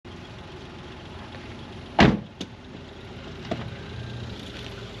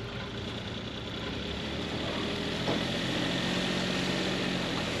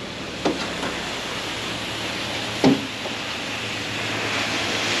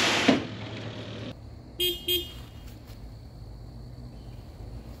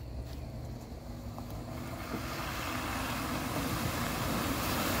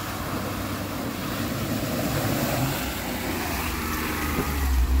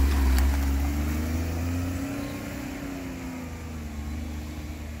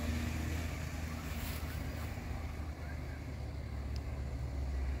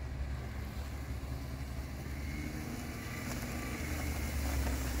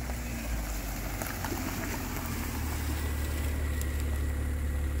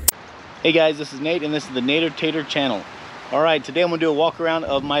Hey guys, this is Nate and this is the Nader Tater channel. Alright, today I'm going to do a walk around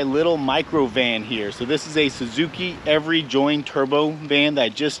of my little micro van here. So this is a Suzuki every join turbo van that I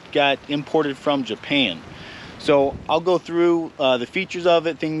just got imported from Japan. So I'll go through the features of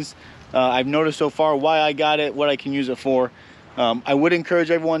it, things I've noticed so far, why I got it, what I can use it for. I would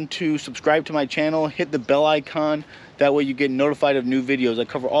encourage everyone to subscribe to my channel, hit the bell icon, that way you get notified of new videos. I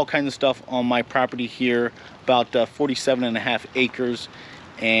cover all kinds of stuff on my property here, about 47.5 acres.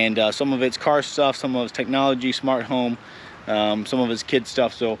 And some of it's car stuff, some of it's technology, smart home, some of it's kid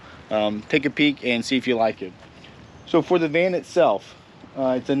stuff. So take a peek and see if you like it. So for the van itself,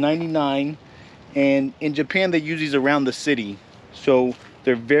 it's a 99, and in Japan they use these around the city. So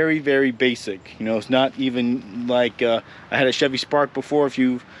they're very, very basic. You know, it's not even like I had a Chevy Spark before. If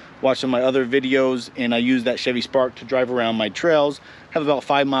you've watched some of my other videos, and I use that Chevy Spark to drive around my trails. I have about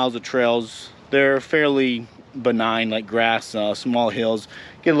 5 miles of trails. They're fairly benign, like grass, small hills,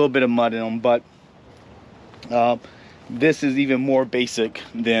 get a little bit of mud in them, but this is even more basic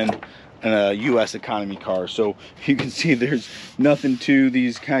than a US economy car. So you can see there's nothing to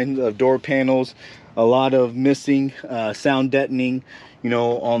these kinds of door panels, a lot of missing sound deadening, you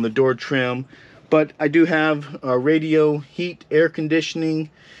know, on the door trim. But I do have radio, heat, air conditioning,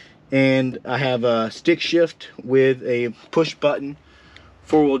 and I have a stick shift with a push button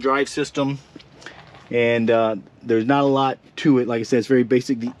 4-wheel drive system. And there's not a lot to it. Like I said, it's very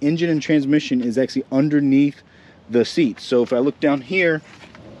basic. The engine and transmission is actually underneath the seat. So if I look down here,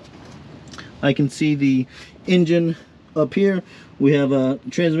 I can see the engine up here. We have a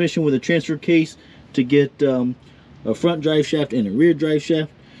transmission with a transfer case to get a front drive shaft and a rear drive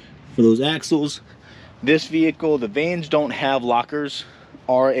shaft for those axles. This vehicle, the vans don't have lockers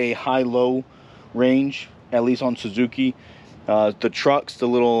or a high-low range, at least on Suzuki. The trucks, the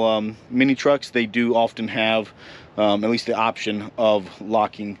little mini trucks, they do often have at least the option of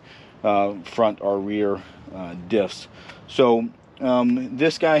locking front or rear diffs. So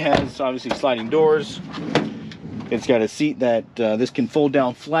this guy has obviously sliding doors. It's got a seat that this can fold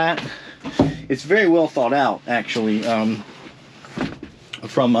down flat. It's very well thought out, actually, from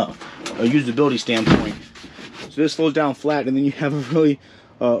a usability standpoint. So this folds down flat, and then you have a really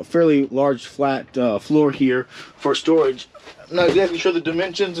fairly large flat floor here for storage. I'm not exactly sure the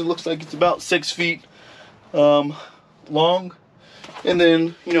dimensions. It looks like it's about 6 feet long, and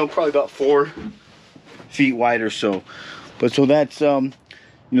then, you know, probably about 4 feet wide or so. But so that's you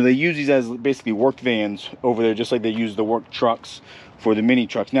know, they use these as basically work vans over there, just like they use the work trucks for the mini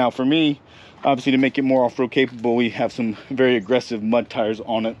trucks. Now for me, obviously, to make it more off-road capable, we have some very aggressive mud tires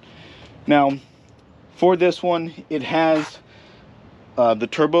on it. Now for this one, it has the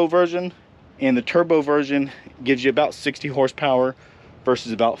turbo version, and the turbo version gives you about 60 horsepower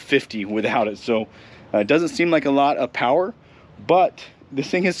versus about 50 without it. So it doesn't seem like a lot of power, but this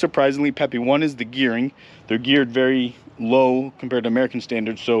thing is surprisingly peppy. One is the gearing. They're geared very low compared to American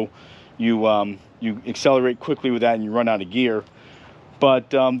standards, so you accelerate quickly with that and you run out of gear.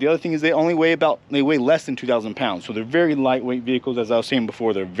 But the other thing is they weigh less than 2,000 pounds. So they're very lightweight vehicles. As I was saying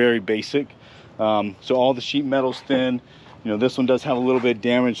before, they're very basic. So all the sheet metal's thin. You know, this one does have a little bit of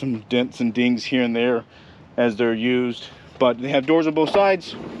damage, some dents and dings here and there as they're used. But they have doors on both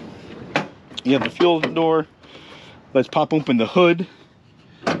sides. You have the fuel door. Let's pop open the hood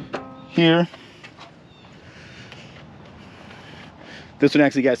here. This one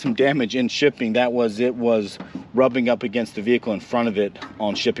actually got some damage in shipping. It was rubbing up against the vehicle in front of it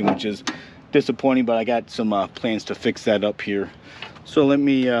on shipping, which is disappointing, but I got some plans to fix that up here. So let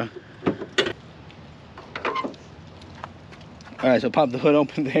me all right, so pop the hood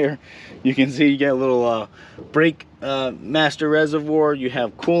open there. You can see you get a little brake master reservoir. You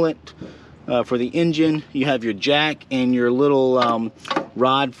have coolant for the engine. You have your jack and your little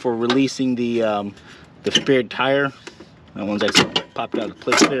rod for releasing the spared tire. That one's actually popped out of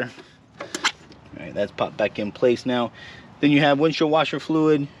place there. All right, that's popped back in place now. Then you have windshield washer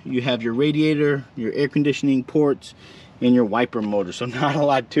fluid. You have your radiator, your air conditioning ports, and your wiper motor. So not a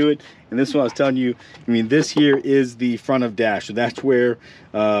lot to it. And this one I was telling you, I mean, this here is the front of dash. So that's where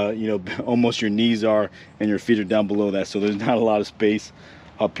you know, almost your knees are and your feet are down below that. So there's not a lot of space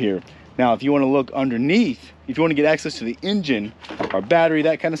up here. Now if you want to look underneath, if you want to get access to the engine or battery,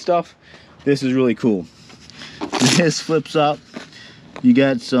 that kind of stuff, this is really cool. This flips up. You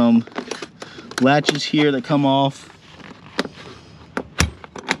got some latches here that come off,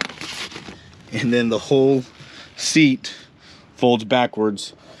 and then the whole seat folds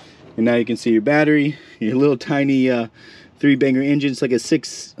backwards, and now you can see your battery, your little tiny 3-banger engine. It's like a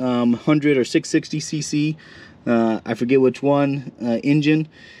 600 or 660 cc, I forget which one, engine.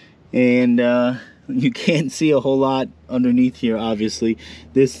 And you can't see a whole lot underneath here, obviously.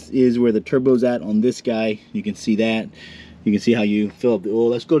 This is where the turbo's at on this guy. You can see that. You can see how you fill up the oil.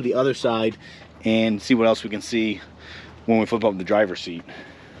 Let's go to the other side and see what else we can see when we flip up the driver's seat.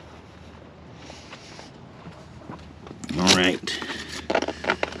 All right.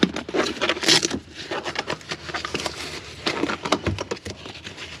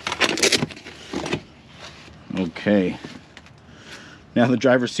 Okay. Now the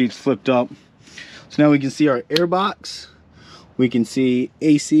driver's seat's flipped up. So now we can see our air box. We can see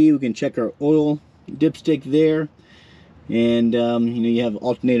AC. We can check our oil dipstick there. And you know, you have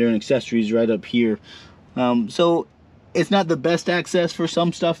alternator and accessories right up here. So it's not the best access for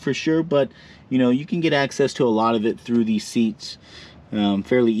some stuff for sure, but you know, you can get access to a lot of it through these seats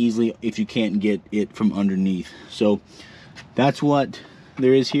fairly easily if you can't get it from underneath. So that's what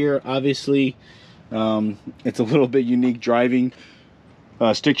there is here. Obviously, it's a little bit unique driving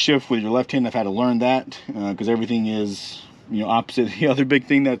stick shift with your left hand. I've had to learn that because everything is, you know, opposite. The other big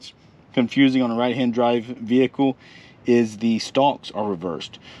thing that's confusing on a right hand drive vehicle is the stalks are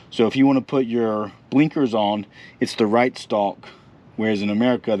reversed. So if you want to put your blinkers on, it's the right stalk, whereas in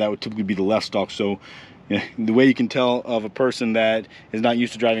America that would typically be the left stalk. So the way you can tell of a person that is not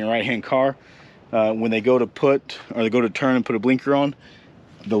used to driving a right hand car, when they go to put, or they go to turn and put a blinker on,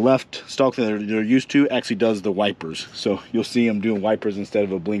 the left stalk that they're used to actually does the wipers. So you'll see them doing wipers instead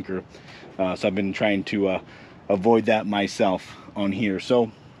of a blinker. So I've been trying to avoid that myself on here.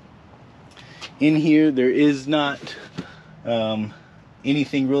 So in here there is not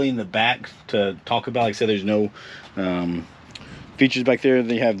anything really in the back to talk about. Like I said, there's no features back there.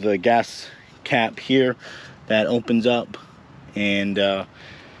 They have the gas cap here that opens up, and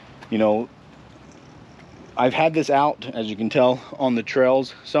you know, I've had this out, as you can tell, on the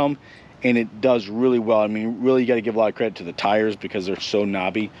trails some, and it does really well. I mean, really, you got to give a lot of credit to the tires because they're so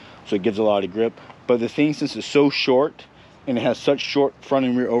knobby, so it gives a lot of grip. But the thing, since it's so short and it has such short front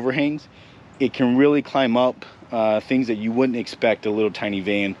and rear overhangs, it can really climb up things that you wouldn't expect a little tiny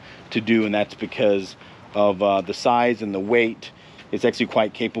van to do, and that's because of the size and the weight. It's actually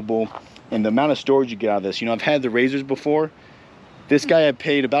quite capable, and the amount of storage you get out of this. You know, I've had the Razors before. This guy I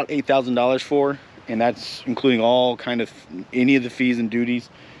paid about $8,000 for, and that's including all kind of any of the fees and duties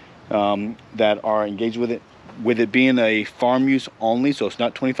that are engaged with it. With it being a farm use only, so it's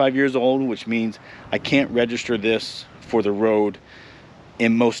not 25 years old, which means I can't register this for the road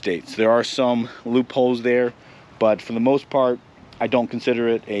in most states. There are some loopholes there, but for the most part, I don't consider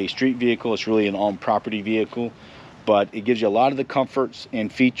it a street vehicle. It's really an on-property vehicle, but it gives you a lot of the comforts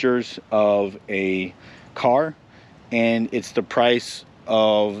and features of a car, and it's the price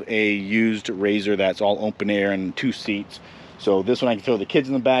of a used Razor that's all open air and 2 seats. So this one, I can throw the kids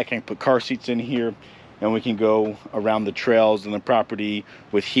in the back, I can put car seats in here, and we can go around the trails and the property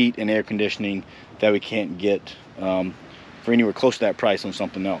with heat and air conditioning that we can't get for anywhere close to that price on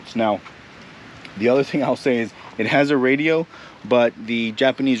something else. Now, the other thing I'll say is it has a radio, but the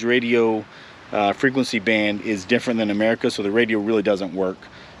Japanese radio frequency band is different than America, so the radio really doesn't work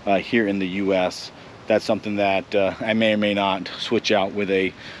here in the US. That's something that I may or may not switch out with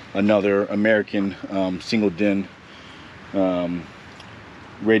another American single DIN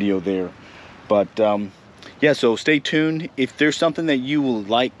radio there. But yeah, so stay tuned. If there's something that you would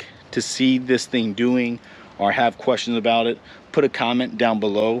like to see this thing doing or have questions about it, put a comment down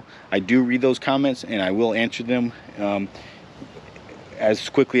below. I do read those comments and I will answer them as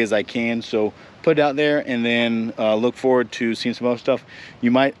quickly as I can. So put it out there, and then look forward to seeing some other stuff.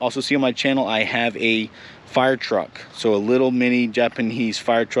 You might also see on my channel I have a fire truck, so a little mini Japanese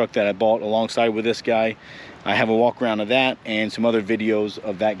fire truck that I bought alongside with this guy. I have a walk around of that and some other videos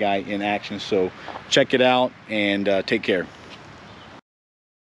of that guy in action, so check it out and take care.